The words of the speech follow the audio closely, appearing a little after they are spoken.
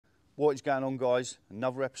What is going on, guys?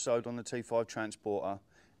 Another episode on the T5 Transporter.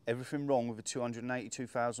 Everything wrong with a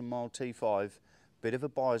 282,000 mile T5. Bit of a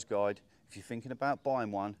buyer's guide. If you're thinking about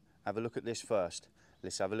buying one, have a look at this first.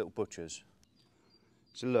 Let's have a little butcher's.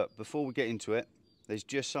 So look, before we get into it, there's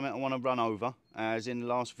just something I want to run over. As in the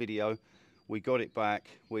last video, we got it back,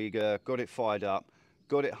 we got it fired up,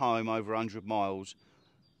 got it home over 100 miles.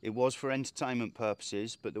 It was for entertainment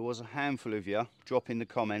purposes, but there was a handful of you dropping the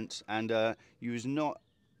comments, and you was not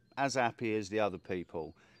as happy as the other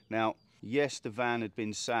people. Now, yes, the van had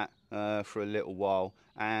been sat for a little while,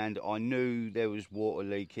 and I knew there was water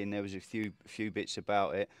leaking. There was a few bits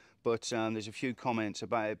about it, but there's a few comments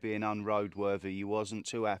about it being unroadworthy. You wasn't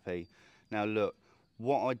too happy. Now look,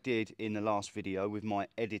 what I did in the last video with my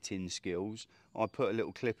editing skills, I put a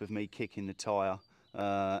little clip of me kicking the tyre,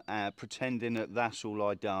 pretending that that's all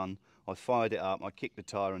I'd done. I fired it up, I kicked the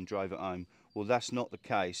tyre and drove it home. Well, that's not the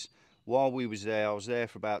case. While we was there, I was there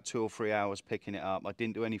for about 2 or 3 hours picking it up. I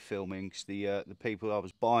didn't do any filming because the people I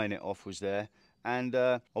was buying it off was there, and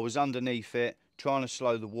I was underneath it trying to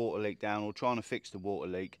slow the water leak down, or trying to fix the water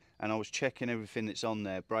leak, and I was checking everything that's on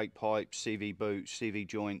there: brake pipes, CV boots, CV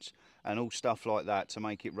joints, and all stuff like that to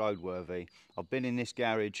make it roadworthy. I've been in this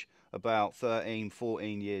garage about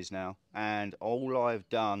 13-14 years now, and all I've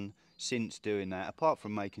done since doing that, apart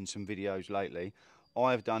from making some videos lately,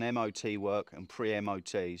 I've done MOT work and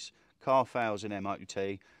pre-MOTs. Car fails an MOT,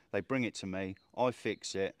 they bring it to me, I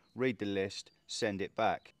fix it, read the list, send it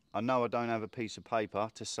back. I know I don't have a piece of paper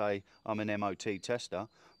to say I'm an MOT tester,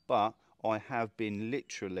 but I have been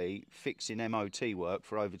literally fixing MOT work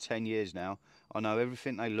for over 10 years now. I know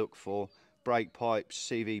everything they look for: brake pipes,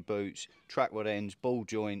 CV boots, track rod ends, ball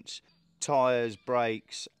joints, tyres,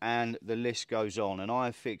 brakes, and the list goes on. And I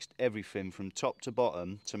have fixed everything from top to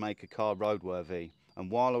bottom to make a car roadworthy. And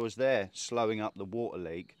while I was there slowing up the water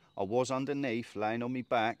leak, I was underneath, laying on my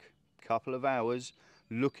back, a couple of hours,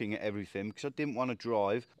 looking at everything, because I didn't want to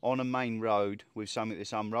drive on a main road with something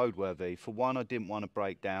that's unroadworthy. For one, I didn't want to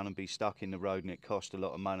break down and be stuck in the road and it cost a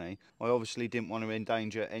lot of money. I obviously didn't want to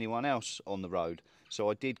endanger anyone else on the road.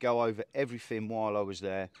 So I did go over everything while I was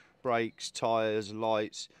there: brakes, tyres,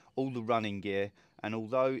 lights, all the running gear. And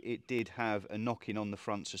although it did have a knocking on the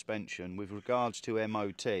front suspension, with regards to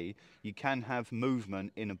MOT, you can have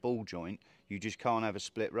movement in a ball joint, you just can't have a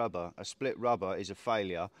split rubber. A split rubber is a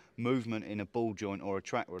failure. Movement in a ball joint or a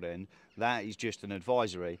track rod end, that is just an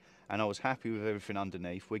advisory. And I was happy with everything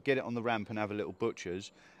underneath. We'd get it on the ramp and have a little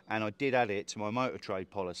butcher's, and I did add it to my motor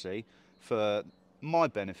trade policy for my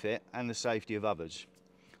benefit and the safety of others.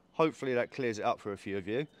 Hopefully that clears it up for a few of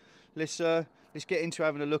you. Let's get into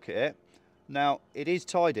having a look at it. Now, it is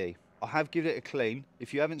tidy. I have given it a clean.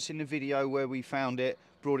 If you haven't seen the video where we found it,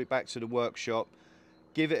 brought it back to the workshop,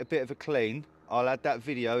 give it a bit of a clean. I'll add that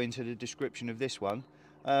video into the description of this one.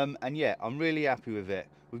 And yeah, I'm really happy with it.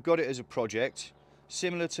 We've got it as a project,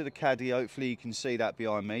 similar to the Caddy. Hopefully you can see that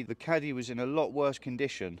behind me. The Caddy was in a lot worse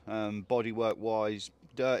condition, bodywork wise,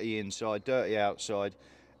 dirty inside, dirty outside.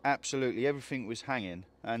 Absolutely everything was hanging.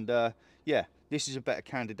 And yeah, this is a better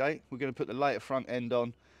candidate. We're going to put the later front end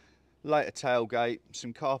on, later tailgate,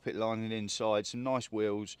 some carpet lining inside, some nice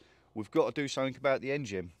wheels. We've got to do something about the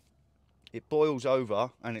engine. It boils over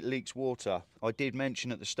and it leaks water. I did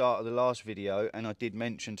mention at the start of the last video, and I did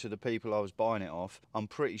mention to the people I was buying it off, I'm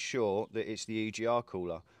pretty sure that it's the EGR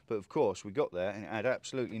cooler. But of course we got there and it had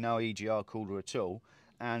absolutely no EGR cooler at all,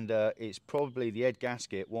 and it's probably the head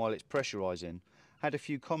gasket while it's pressurising. Had a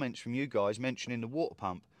few comments from you guys mentioning the water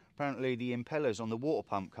pump. Apparently the impellers on the water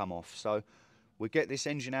pump come off, so we'll get this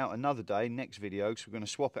engine out another day, next video, because we're going to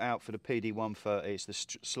swap it out for the PD130. It's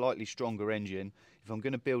the slightly stronger engine. If I'm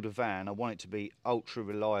going to build a van, I want it to be ultra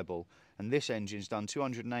reliable. And this engine's done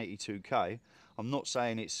 282k. I'm not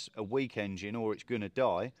saying it's a weak engine or it's going to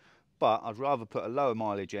die, but I'd rather put a lower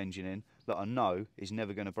mileage engine in that I know is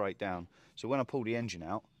never going to break down. So when I pull the engine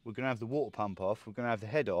out, we're going to have the water pump off, we're going to have the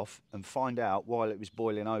head off, and find out while it was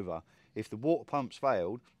boiling over. If the water pump's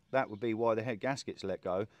failed, that would be why the head gasket's let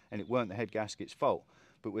go, and it weren't the head gasket's fault.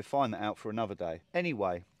 But we'll find that out for another day.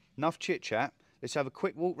 Anyway, enough chit chat. Let's have a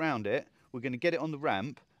quick walk round it. We're going to get it on the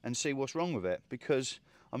ramp and see what's wrong with it, because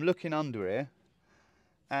I'm looking under here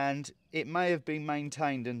and it may have been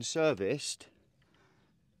maintained and serviced,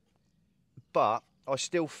 but I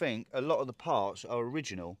still think a lot of the parts are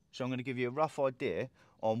original. So I'm going to give you a rough idea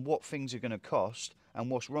on what things are going to cost and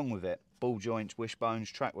what's wrong with it. Ball joints, wishbones,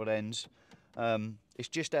 track rod ends. It's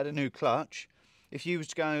just had a new clutch. If you was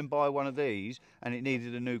to go and buy one of these and it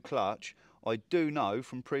needed a new clutch, I do know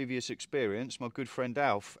from previous experience, my good friend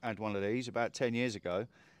Alf had one of these about 10 years ago,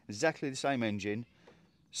 exactly the same engine,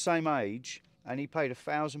 same age, and he paid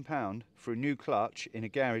 £1,000 for a new clutch in a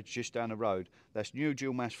garage just down the road. That's new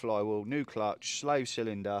dual mass flywheel, new clutch, slave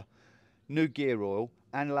cylinder, new gear oil,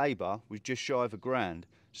 and labour was just shy of £1,000.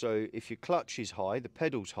 So if your clutch is high, the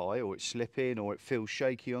pedal's high, or it's slipping, or it feels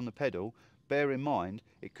shaky on the pedal, bear in mind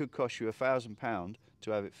it could cost you £1,000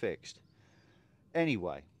 to have it fixed.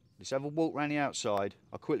 Anyway, let's have a walk around the outside.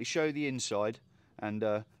 I'll quickly show you the inside, and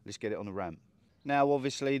let's get it on the ramp. Now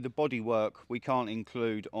obviously the bodywork we can't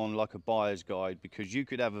include on like a buyer's guide, because you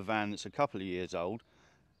could have a van that's a couple of years old,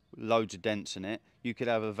 loads of dents in it. You could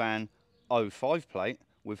have a van 05 plate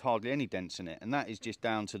with hardly any dents in it, and that is just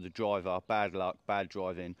down to the driver, bad luck, bad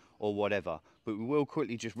driving, or whatever. But we will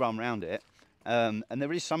quickly just run around it. And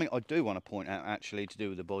there is something I do want to point out actually to do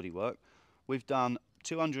with the bodywork. We've done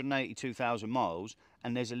 282,000 miles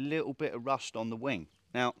and there's a little bit of rust on the wing.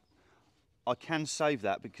 Now I can save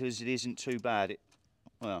that because it isn't too bad.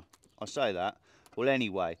 Well, I say that. Well,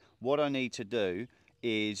 anyway, what I need to do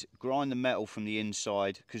is grind the metal from the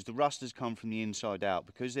inside, because the rust has come from the inside out.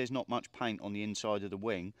 Because there's not much paint on the inside of the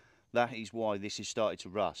wing, that is why this is started to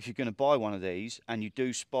rust. If you're going to buy one of these and you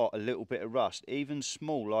do spot a little bit of rust, even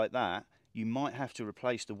small like that, you might have to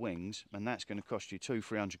replace the wings, and that's going to cost you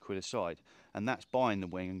 £200–300 a side, and that's buying the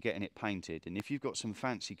wing and getting it painted. And if you've got some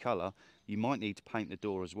fancy colour, you might need to paint the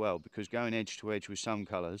door as well, because going edge to edge with some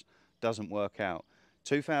colours doesn't work out.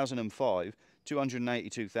 2005,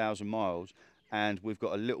 282,000 miles, and we've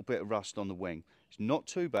got a little bit of rust on the wing. It's not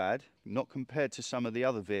too bad, not compared to some of the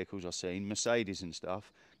other vehicles I've seen, Mercedes and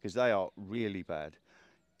stuff, because they are really bad.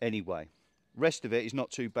 Anyway, rest of it is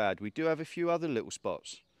not too bad. We do have a few other little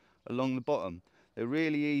spots along the bottom. They're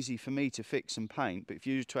really easy for me to fix and paint, but if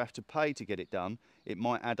you were to have to pay to get it done, it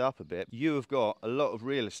might add up a bit. You have got a lot of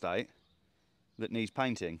real estate that needs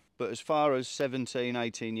painting, but as far as 17,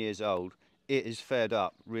 18 years old, it is fared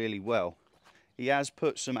up really well. He has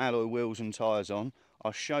put some alloy wheels and tyres on.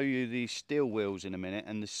 I'll show you the steel wheels in a minute,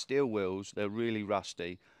 and the steel wheels, they're really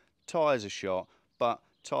rusty. Tyres are shot, but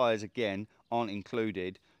tyres again aren't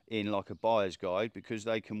included in like a buyer's guide, because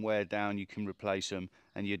they can wear down, you can replace them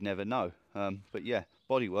and you'd never know. But yeah,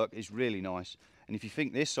 bodywork is really nice. And if you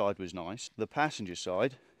think this side was nice, the passenger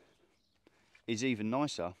side is even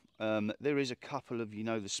nicer. There is a couple of, you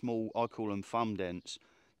know, the small, I call them thumb dents,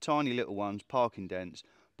 tiny little ones, parking dents,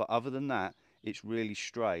 but other than that, it's really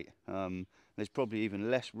straight. There's probably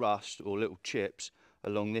even less rust or little chips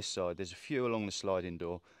along this side. There's a few along the sliding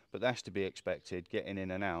door, but that's to be expected, getting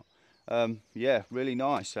in and out. Yeah, really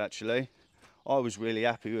nice actually. I was really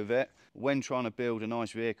happy with it. When trying to build a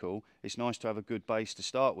nice vehicle, it's nice to have a good base to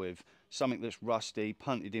start with. Something that's rusty,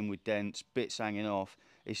 punted in with dents, bits hanging off,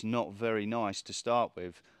 it's not very nice to start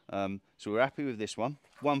with. So we're happy with this one.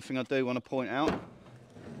 One thing I do want to point out,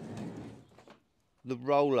 the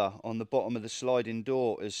roller on the bottom of the sliding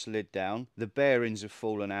door has slid down. The bearings have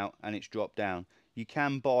fallen out and it's dropped down. You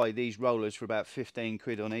can buy these rollers for about 15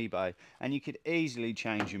 quid on eBay, and you could easily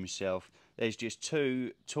change them yourself. There's just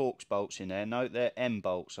 2 Torx bolts in there. No, they're M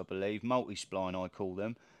bolts, I believe, multi-spline I call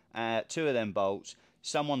them. 2 of them bolts,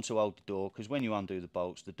 someone to hold the door, because when you undo the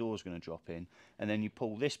bolts, the door's going to drop in, and then you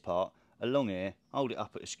pull this part along here, hold it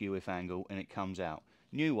up at a skew-if angle, and it comes out.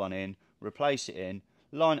 New one in, replace it in,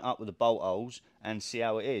 line it up with the bolt holes, and see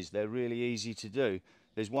how it is. They're really easy to do.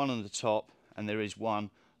 There's one on the top, and there is one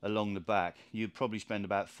along the back. You'd probably spend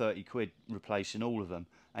about 30 quid replacing all of them,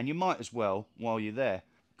 and you might as well while you're there.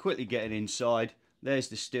 Quickly getting inside, there's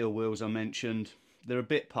the steel wheels I mentioned. They're a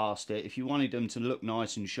bit past it. If you wanted them to look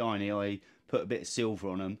nice and shiny, i.e. put a bit of silver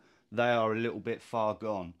on them, they are a little bit far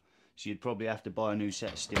gone, so you'd probably have to buy a new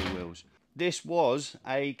set of steel wheels. This was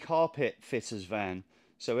a carpet fitter's van,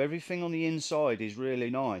 so everything on the inside is really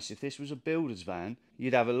nice. If this was a builder's van,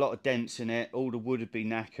 you'd have a lot of dents in it, all the wood would be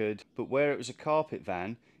knackered, but where it was a carpet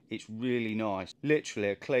van, it's really nice. Literally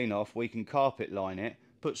a clean off, we can carpet line it,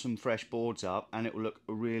 put some fresh boards up, and it will look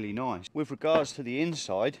really nice. With regards to the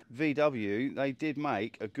inside, VW, they did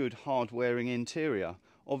make a good hard wearing interior.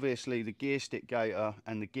 Obviously the gear stick gaiter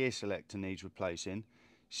and the gear selector needs replacing.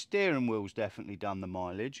 Steering wheel's definitely done the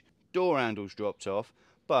mileage. Door handle's dropped off,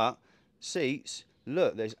 but seats,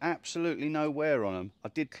 look, there's absolutely no wear on them. I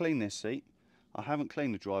did clean this seat. I haven't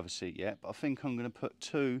cleaned the driver's seat yet, but I think I'm going to put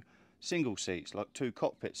 2 single seats, like 2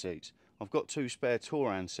 cockpit seats. I've got 2 spare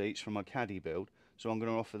Touran seats from my Caddy build, so I'm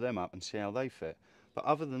going to offer them up and see how they fit. But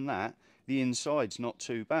other than that, the inside's not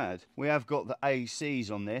too bad. We have got the ACs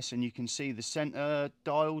on this, and you can see the centre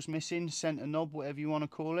dials missing, centre knob, whatever you want to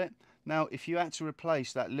call it. Now, if you had to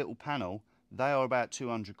replace that little panel, they are about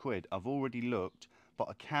 200 quid. I've already looked, but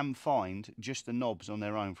I can find just the knobs on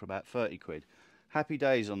their own for about 30 quid. Happy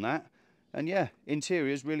days on that. And yeah,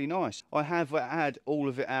 interior's really nice. I have had all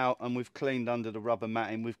of it out and we've cleaned under the rubber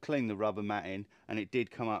matting. We've cleaned the rubber matting and it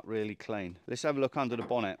did come up really clean. Let's have a look under the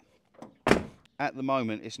bonnet. At the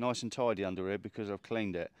moment, it's nice and tidy under here because I've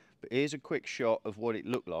cleaned it. But here's a quick shot of what it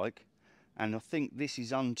looked like. And I think this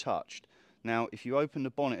is untouched. Now, if you open the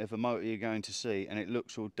bonnet of a motor you're going to see and it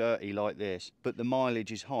looks all dirty like this, but the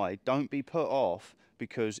mileage is high, don't be put off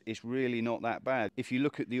because it's really not that bad. If you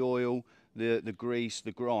look at the oil, the grease,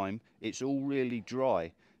 the grime, it's all really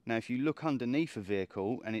dry. Now, if you look underneath a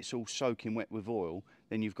vehicle and it's all soaking wet with oil,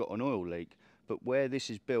 then you've got an oil leak. But where this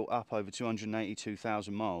is built up over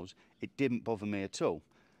 282,000 miles, it didn't bother me at all.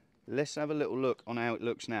 Let's have a little look on how it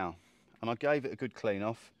looks now. And I gave it a good clean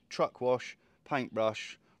off, truck wash,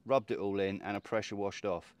 paintbrush, rubbed it all in and a pressure washed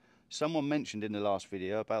off. Someone mentioned in the last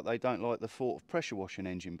video about they don't like the thought of pressure washing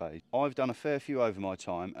engine bays. I've done a fair few over my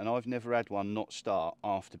time and I've never had one not start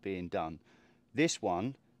after being done. This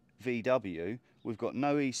one, VW, we've got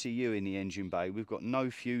no ECU in the engine bay, we've got no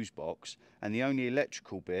fuse box, and the only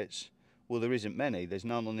electrical bits, well, there isn't many. There's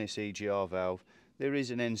none on this EGR valve. There is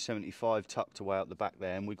an N75 tucked away up the back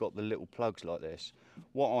there and we've got the little plugs like this.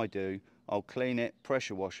 What I do, I'll clean it,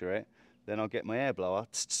 pressure washer it, then I'll get my air blower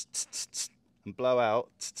and blow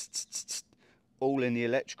out all in the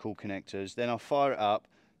electrical connectors. Then I'll fire it up,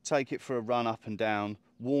 take it for a run up and down,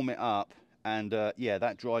 warm it up, and yeah,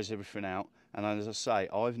 that dries everything out. And as I say,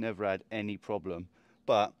 I've never had any problem.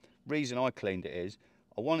 But reason I cleaned it is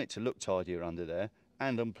I want it to look tidier under there,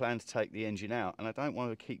 and I'm planning to take the engine out, and I don't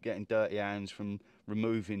want to keep getting dirty hands from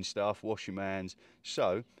removing stuff, washing my hands.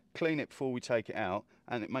 So clean it before we take it out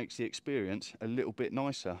and it makes the experience a little bit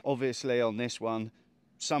nicer. Obviously on this one,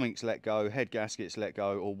 something's let go, head gasket's let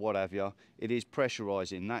go or what have you. It is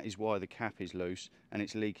pressurising, that is why the cap is loose and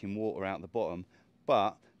it's leaking water out the bottom.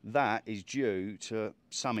 But that is due to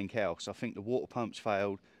something else. I think the water pump's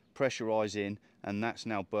failed, pressurising, and that's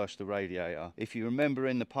now burst the radiator. If you remember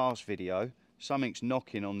in the past video, something's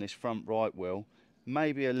knocking on this front right wheel,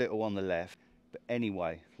 maybe a little on the left. But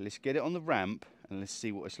anyway, let's get it on the ramp and let's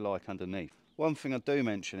see what it's like underneath. One thing I do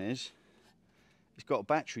mention is it's got a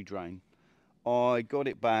battery drain. I got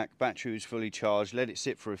it back, battery was fully charged, let it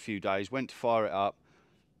sit for a few days, went to fire it up,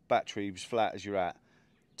 battery was flat as you're at.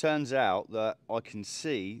 Turns out that I can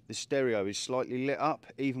see the stereo is slightly lit up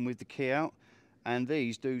even with the key out, and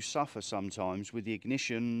these do suffer sometimes with the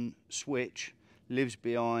ignition switch, lives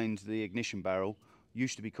behind the ignition barrel,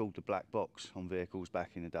 used to be called the black box on vehicles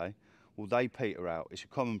back in the day. Well, they peter out, it's a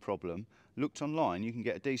common problem. Looked online, you can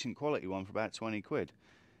get a decent quality one for about 20 quid.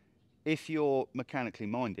 If you're mechanically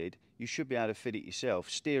minded, you should be able to fit it yourself.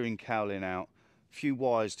 Steering cowling out, few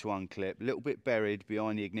wires to unclip, a little bit buried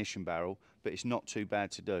behind the ignition barrel, but it's not too bad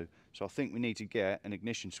to do. So I think we need to get an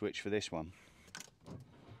ignition switch for this one.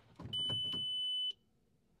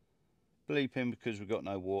 Bleeping because we've got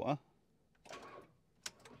no water.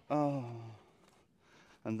 Oh,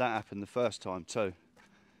 and that happened the first time too.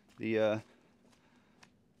 The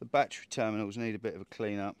battery terminals need a bit of a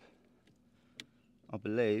clean up, I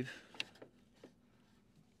believe.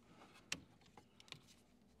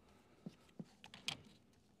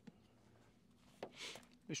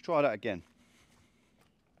 Let's try that again.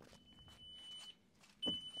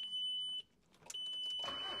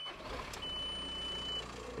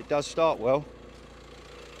 It does start well.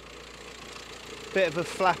 Bit of a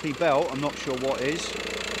flappy belt, I'm not sure what is,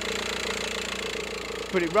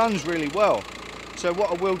 but it runs really well. So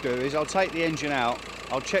what I will do is I'll take the engine out,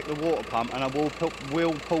 I'll check the water pump, and I will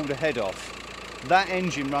pull the head off. That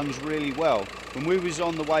engine runs really well. When we was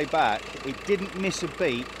on the way back, it didn't miss a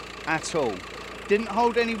beat at all. Didn't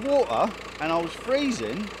hold any water, and I was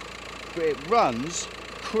freezing, but it runs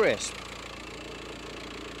crisp.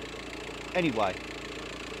 Anyway,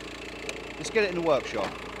 let's get it in the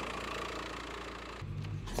workshop.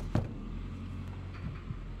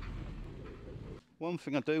 One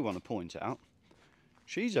thing I do want to point out,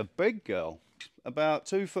 she's a big girl, about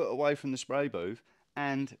 2 foot away from the spray booth,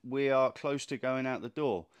 and we are close to going out the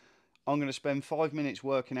door. I'm going to spend 5 minutes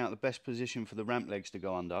working out the best position for the ramp legs to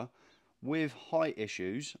go under. With height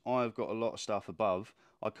issues, I've got a lot of stuff above.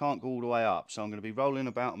 I can't go all the way up, so I'm going to be rolling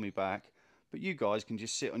about on my back, but you guys can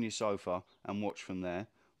just sit on your sofa and watch from there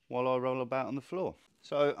while I roll about on the floor.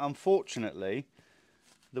 So unfortunately,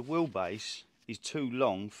 the wheelbase is too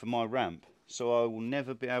long for my ramp, so I will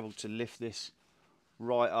never be able to lift this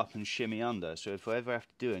right up and shimmy under. So if I ever have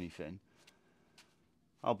to do anything,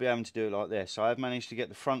 I'll be able to do it like this. I have managed to get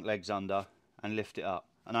the front legs under and lift it up,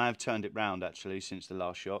 and I have turned it round actually since the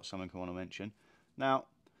last shot, something I want to mention. Now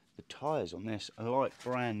the tyres on this are like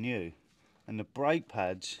brand new, and the brake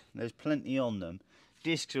pads, there's plenty on them.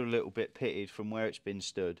 Discs are a little bit pitted from where it's been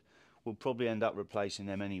stood. we'll probably end up replacing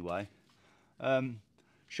them anyway.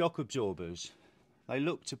 Shock absorbers, they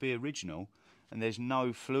look to be original and there's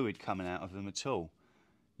no fluid coming out of them at all.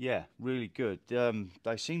 Yeah, really good.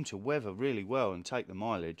 They seem to weather really well and take the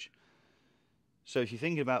mileage. So if you're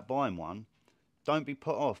thinking about buying one, don't be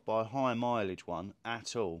put off by a high mileage one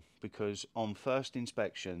at all, because on first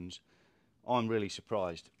inspections I'm really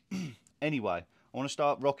surprised. Anyway, I want to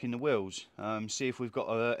start rocking the wheels, see if we've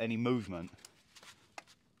got any movement.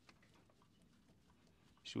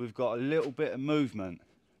 So we've got a little bit of movement.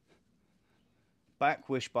 Back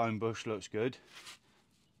wishbone bush looks good.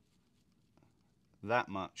 That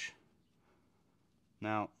much.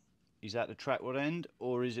 Now, is that the track rod end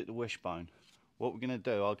or is it the wishbone? What we're going to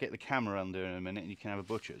do, I'll get the camera under in a minute and you can have a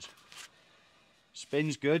butcher's.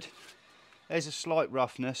 Spin's good. There's a slight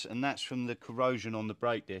roughness, and that's from the corrosion on the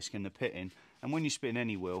brake disc and the pitting. And when you spin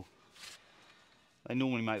any wheel, they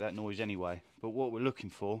normally make that noise anyway. But what we're looking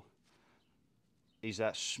for is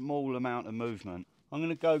that small amount of movement. I'm going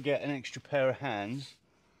to go get an extra pair of hands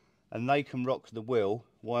and they can rock the wheel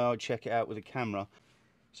while I check it out with the camera.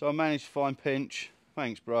 So I managed to find pinch.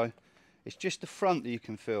 Thanks, bro. It's just the front that you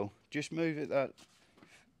can feel. Just move it that.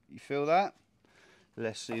 You feel that?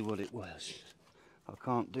 Let's see what it was. I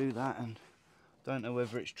can't do that and don't know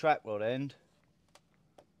whether it's track rod end.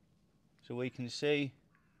 So we can see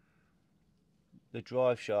the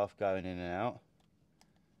drive shaft going in and out.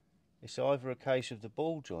 It's either a case of the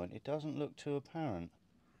ball joint. It doesn't look too apparent.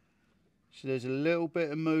 So there's a little bit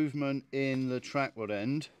of movement in the track rod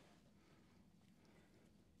end.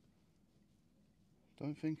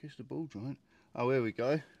 Don't think it's the ball joint. Oh, here we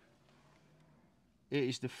go. It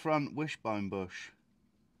is the front wishbone bush.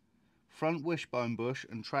 Front wishbone bush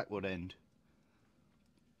and track rod end.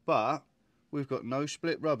 But we've got no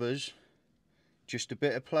split rubbers, just a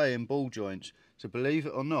bit of play in ball joints. So believe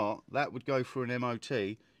it or not, that would go for an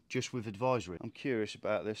MOT just with advisory. I'm curious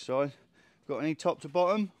about this side. Got any top to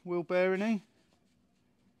bottom wheel bearing?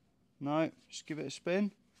 No, just give it a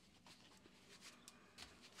spin.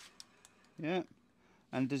 Yeah.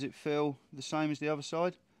 And does it feel the same as the other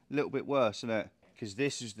side? A little bit worse, isn't it? Because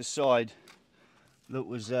this is the side that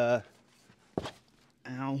was, ow.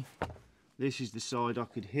 This is the side I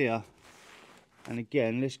could hear. And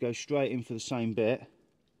again, let's go straight in for the same bit.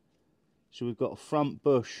 So we've got a front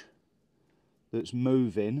bush that's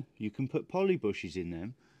moving. You can put poly bushes in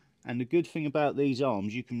them. And the good thing about these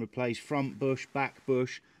arms, you can replace front bush, back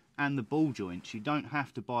bush, and the ball joints. You don't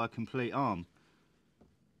have to buy a complete arm.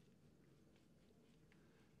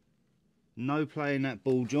 No play in that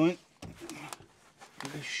ball joint.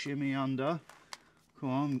 Let's shimmy under.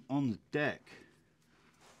 Come on the deck.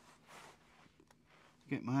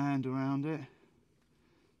 Get my hand around it.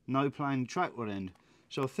 No play in the track rod end.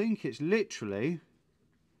 So I think it's literally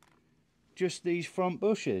just these front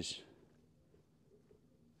bushes.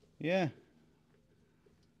 Yeah.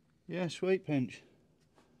 Yeah, sweet pinch.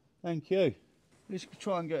 Thank you. Let's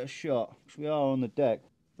try and get a shot, because we are on the deck.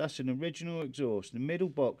 That's an original exhaust. The middle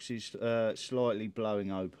box is slightly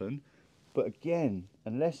blowing open, but again,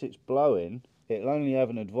 unless it's blowing, it'll only have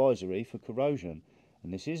an advisory for corrosion.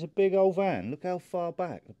 And this is a big old van. Look how far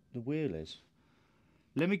back the wheel is.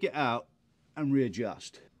 Let me get out and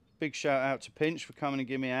readjust. Big shout out to Pinch for coming and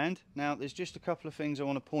giving me a hand. Now, there's just a couple of things I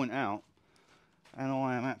want to point out, and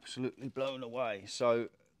I am absolutely blown away. So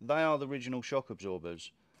they are the original shock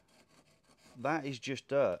absorbers. That is just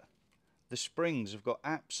dirt. The springs have got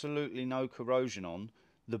absolutely no corrosion on.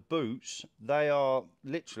 The boots, they are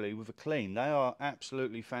literally with a clean. They are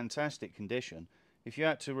absolutely fantastic condition. If you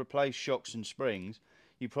had to replace shocks and springs,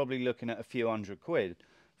 you're probably looking at a few £100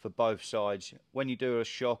 for both sides. When you do a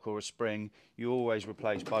shock or a spring, you always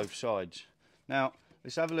replace both sides. Now,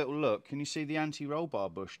 let's have a little look. Can you see the anti-roll bar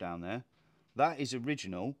bush down there? That is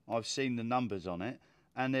original. I've seen the numbers on it,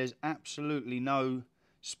 and there's absolutely no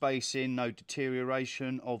spacing, no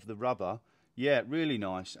deterioration of the rubber. Yeah, really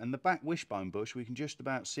nice. And the back wishbone bush, we can just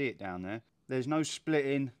about see it down there. There's no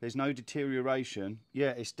splitting, there's no deterioration.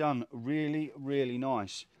 Yeah, it's done really, really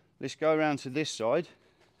nice. Let's go around to this side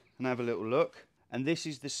and have a little look. And this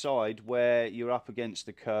is the side where you're up against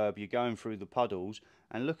the curb, you're going through the puddles,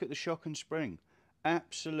 and look at the shock and spring.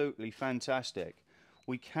 Absolutely fantastic.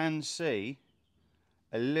 We can see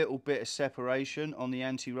a little bit of separation on the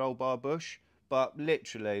anti-roll bar bush, but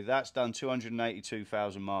literally that's done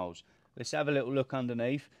 282,000 miles. Let's have a little look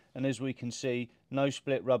underneath, and as we can see, no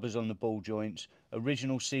split rubbers on the ball joints,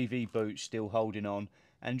 original CV boots still holding on,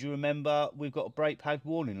 and you remember we've got a brake pad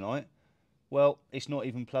warning light? Well, it's not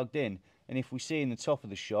even plugged in, and if we see in the top of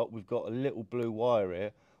the shot we've got a little blue wire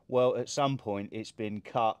here. Well, at some point it's been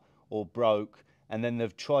cut or broke, and then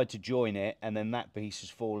they've tried to join it, and then that piece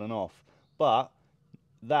has fallen off. But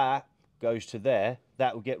that goes to there.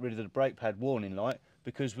 That will get rid of the brake pad warning light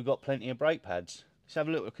because we've got plenty of brake pads. Let's have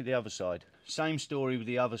a look at the other side. Same story with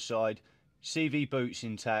the other side. CV boots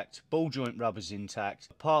intact, ball joint rubbers intact.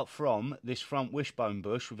 Apart from this front wishbone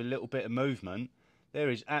bush with a little bit of movement, there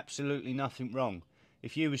is absolutely nothing wrong.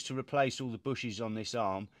 If you was to replace all the bushes on this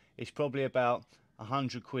arm, it's probably about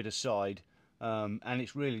 100 quid a side, and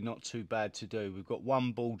it's really not too bad to do. We've got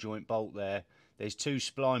one ball joint bolt there, there's two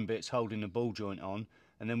spline bits holding the ball joint on,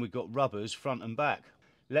 and then we've got rubbers front and back.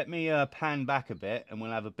 Let me pan back a bit and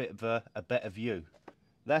we'll have a bit of a better view.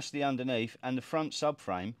 That's the underneath, and the front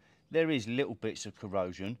subframe, there is little bits of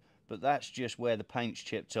corrosion, but that's just where the paint's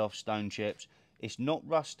chipped off, stone chips. It's not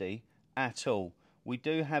rusty at all. We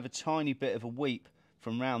do have a tiny bit of a weep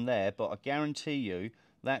from round there, but I guarantee you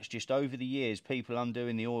that's just over the years people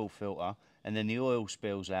undoing the oil filter and then the oil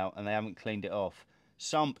spills out and they haven't cleaned it off.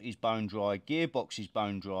 Sump is bone dry, gearbox is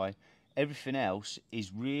bone dry, everything else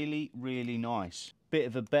is really, really nice. Bit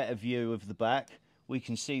of a better view of the back. We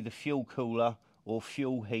can see the fuel cooler or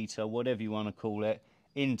fuel heater, whatever you want to call it,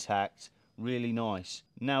 intact, really nice.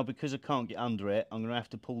 Now, because I can't get under it, I'm going to have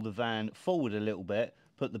to pull the van forward a little bit,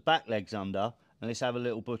 put the back legs under, and let's have a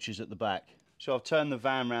little butchers at the back. So I've turned the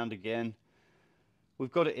van round again.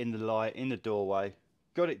 We've got it in the light, in the doorway,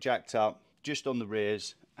 got it jacked up just on the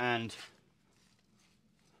rears, and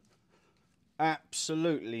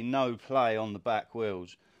absolutely no play on the back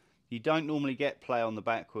wheels. You don't normally get play on the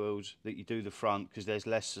back wheels that you do the front because there's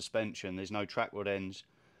less suspension, there's no track rod ends,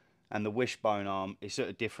 and the wishbone arm is at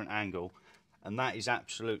a different angle, and that is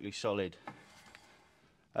absolutely solid.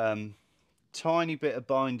 Tiny bit of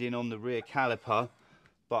binding on the rear caliper,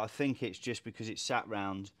 but I think it's just because it's sat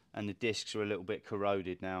round and the discs are a little bit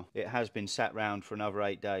corroded now. It has been sat round for another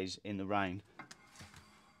 8 days in the rain.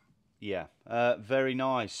 Yeah, very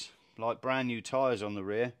nice. Like brand new tyres on the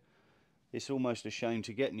rear. It's almost a shame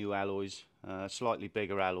to get new alloys, slightly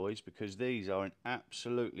bigger alloys, because these are in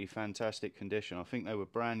absolutely fantastic condition. I think they were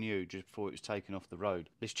brand new just before it was taken off the road.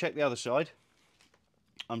 Let's check the other side.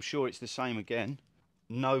 I'm sure it's the same again.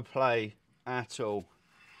 No play at all.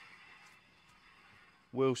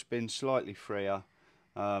 Wheel spin slightly freer.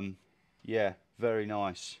 Yeah, very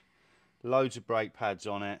nice. Loads of brake pads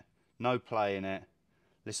on it. No play in it.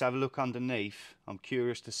 Let's have a look underneath. I'm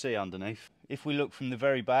curious to see underneath. If we look from the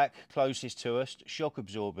very back, closest to us, shock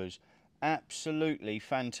absorbers. Absolutely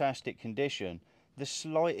fantastic condition. The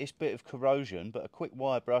slightest bit of corrosion, but a quick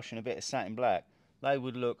wire brush and a bit of satin black, they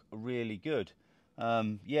would look really good.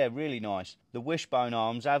 Yeah, really nice. The wishbone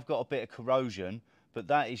arms have got a bit of corrosion, but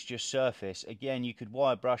that is just surface. Again, you could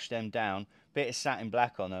wire brush them down, bit of satin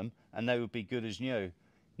black on them, and they would be good as new.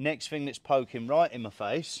 Next thing that's poking right in my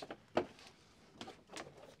face,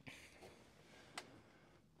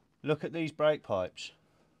 look at these brake pipes.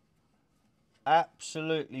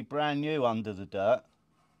 Absolutely brand new under the dirt.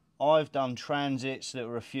 I've done Transits that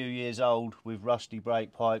were a few years old with rusty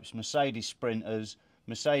brake pipes, Mercedes Sprinters,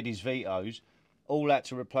 Mercedes Vitos, all had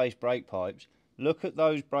to replace brake pipes. Look at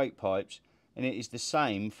those brake pipes, and it is the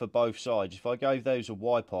same for both sides. If I gave those a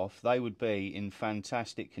wipe off, they would be in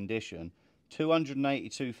fantastic condition.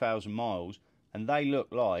 282,000 miles, and they look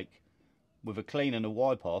like, with a clean and a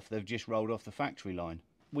wipe off, they've just rolled off the factory line.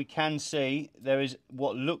 We can see there is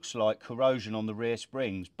what looks like corrosion on the rear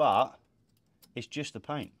springs, but it's just the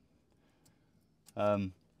paint.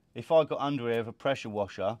 If I got under here with a pressure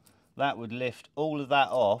washer, that would lift all of that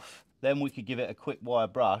off. Then we could give it a quick wire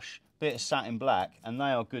brush, bit of satin black, and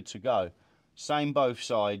they are good to go. Same both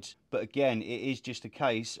sides, but again, it is just a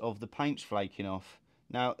case of the paint's flaking off.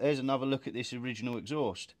 Now, there's another look at this original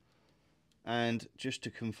exhaust. And just to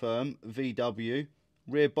confirm, VW,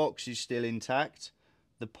 rear box is still intact.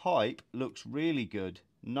 The pipe looks really good.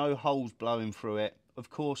 No holes blowing through it. Of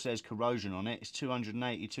course, there's corrosion on it. It's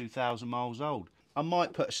 282,000 miles old. I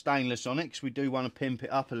might put a stainless on it because we do want to pimp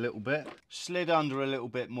it up a little bit. Slid under a little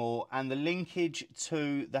bit more, and the linkage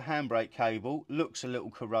to the handbrake cable looks a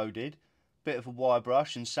little corroded. Bit of a wire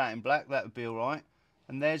brush and satin black, that would be all right.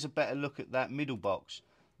 And there's a better look at that middle box.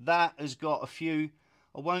 That has got a few,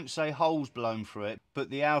 I won't say holes blown through it, but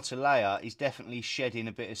the outer layer is definitely shedding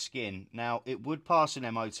a bit of skin. Now, it would pass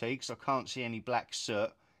an MOT because I can't see any black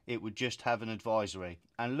soot. It would just have an advisory.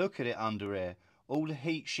 And look at it under here. All the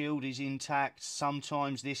heat shield is intact.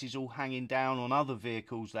 Sometimes this is all hanging down on other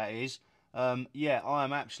vehicles, that is. Yeah, I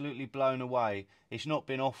am absolutely blown away. It's not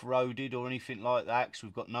been off-roaded or anything like that because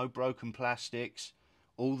we've got no broken plastics.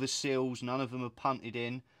 All the seals, none of them are punted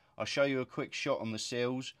in. I'll show you a quick shot on the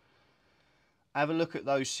seals. Have a look at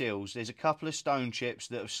those seals. There's a couple of stone chips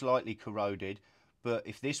that have slightly corroded, But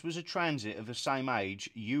if this was a Transit of the same age,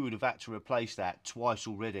 you would have had to replace that twice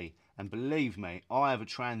already. And believe me, I have a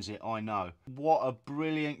Transit, I know. What a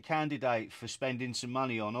brilliant candidate for spending some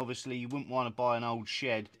money on. Obviously, you wouldn't want to buy an old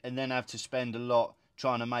shed and then have to spend a lot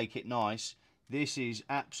trying to make it nice. This is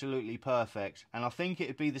absolutely perfect, and I think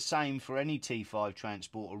it'd be the same for any T5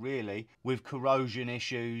 transporter really, with corrosion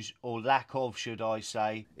issues, or lack of, should I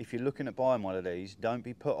say. If you're looking at buying one of these, don't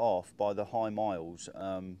be put off by the high miles,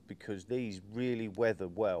 because these really weather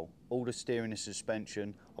well. All the steering and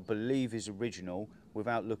suspension, I believe, is original.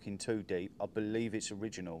 Without looking too deep, I believe it's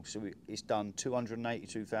original. So it's done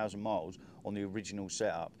 282,000 miles on the original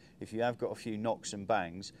setup. If you have got a few knocks and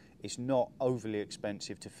bangs, it's not overly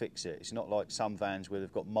expensive to fix it. It's not like some vans where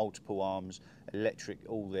they've got multiple arms, electric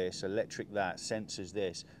all this, electric that, sensors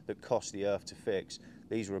this, that cost the earth to fix.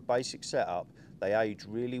 These are a basic setup. They age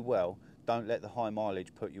really well. Don't let the high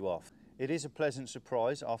mileage put you off. It is a pleasant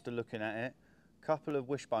surprise after looking at it. Couple of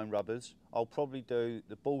wishbone rubbers. I'll probably do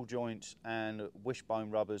the ball joints and wishbone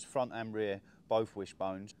rubbers, front and rear, both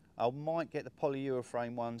wishbones. I might get the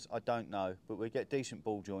polyurethane ones, I don't know, but we get decent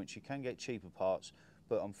ball joints. You can get cheaper parts,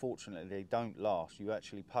 but unfortunately they don't last. You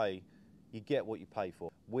actually pay, you get what you pay for.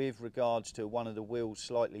 With regards to one of the wheels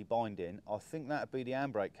slightly binding, I think that would be the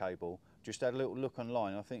handbrake cable. Just had a little look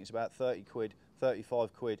online. I think it's about 30 quid,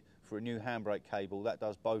 35 quid for a new handbrake cable. That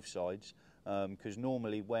does both sides. Because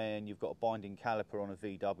normally when you've got a binding caliper on a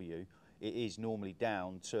VW, it is normally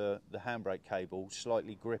down to the handbrake cable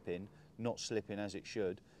slightly gripping, not slipping as it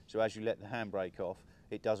should. So as you let the handbrake off,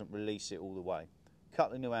 it doesn't release it all the way. Cut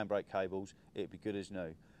the new handbrake cables, it'd be good as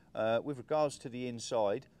new. With regards to the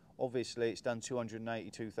inside, obviously it's done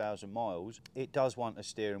 282,000 miles. It does want a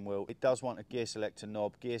steering wheel, it does want a gear selector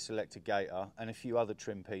knob, gear selector gaiter, and a few other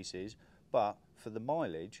trim pieces. But for the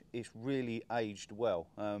mileage, it's really aged well.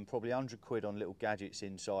 Probably 100 quid on little gadgets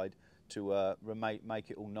inside to make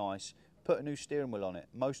it all nice. Put a new steering wheel on it.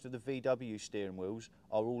 Most of the VW steering wheels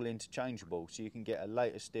are all interchangeable, so you can get a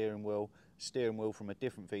later steering wheel from a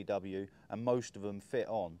different VW, and most of them fit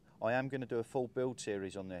on. I am going to do a full build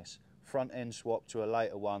series on this. Front end swap to a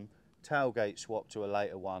later one, tailgate swap to a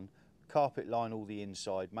later one, carpet line all the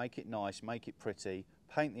inside, make it nice, make it pretty,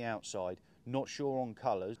 paint the outside. Not sure on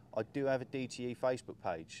colours. I do have a DTE Facebook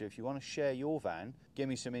page, so if you want to share your van, give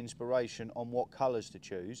me some inspiration on what colours to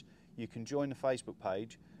choose, you can join the Facebook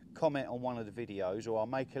page, comment on one of the videos, or I'll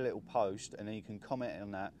make a little post and then you can comment on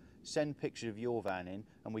that, send pictures of your van in,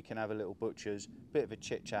 and we can have a little butcher's, bit of a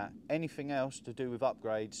chit chat. Anything else to do with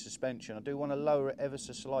upgrades, suspension, I do want to lower it ever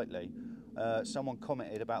so slightly. Someone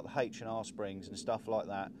commented about the H&R springs and stuff like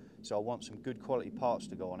that, so I want some good quality parts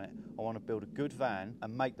to go on it. I want to build a good van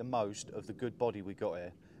and make the most of the good body we got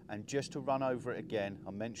here. And just to run over it again,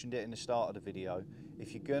 I mentioned it in the start of the video,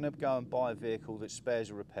 if you're going to go and buy a vehicle that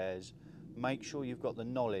spares or repairs, make sure you've got the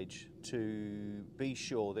knowledge to be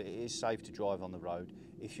sure that it is safe to drive on the road.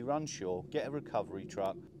 If you're unsure, get a recovery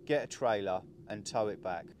truck, get a trailer and tow it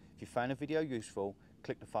back. If you found the video useful,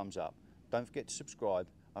 click the thumbs up. Don't forget to subscribe.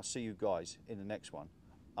 I'll see you guys in the next one.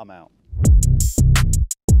 I'm out.